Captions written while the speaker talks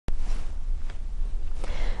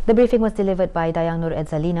The briefing was delivered by Dayang Nur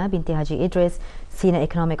Edzalina binti Haji Idris, Senior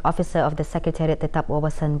Economic Officer of the Secretariat Tetap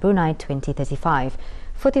Wawasan Brunei 2035.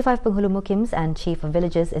 45 Penghulu Mukims and Chief of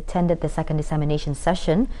Villages attended the second dissemination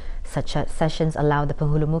session. Such sessions allow the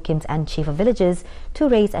Penghulu Mukims and Chief of Villages to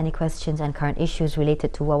raise any questions and current issues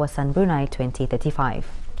related to Wawasan Brunei 2035.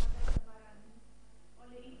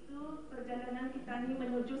 Oleh itu, perjalanan kita ini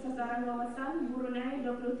menuju sasaran Wawasan Brunei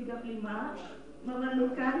 2035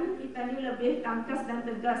 memerlukan kita ini lebih tangkas dan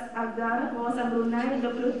tegas agar Wawasan Brunei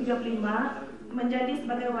 2035 menjadi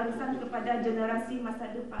sebagai warisan kepada generasi masa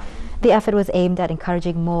depan. The effort was aimed at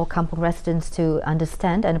encouraging more kampung residents to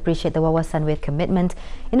understand and appreciate the Wawasan with commitment.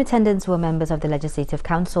 In attendance were members of the Legislative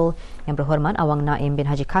Council, Yang Berhormat Awang Naim bin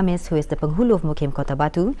Haji Kamis, who is the Penghulu of Mukim Kota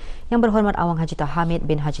Batu, Yang Berhormat Awang Haji Tahamid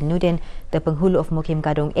bin Haji Nudin, the Penghulu of Mukim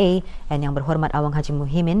Gadong A, and Yang Berhormat Awang Haji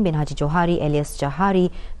Muhimin bin Haji Johari alias Jahari,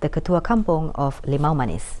 the Ketua Kampung of Limau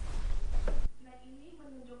Manis.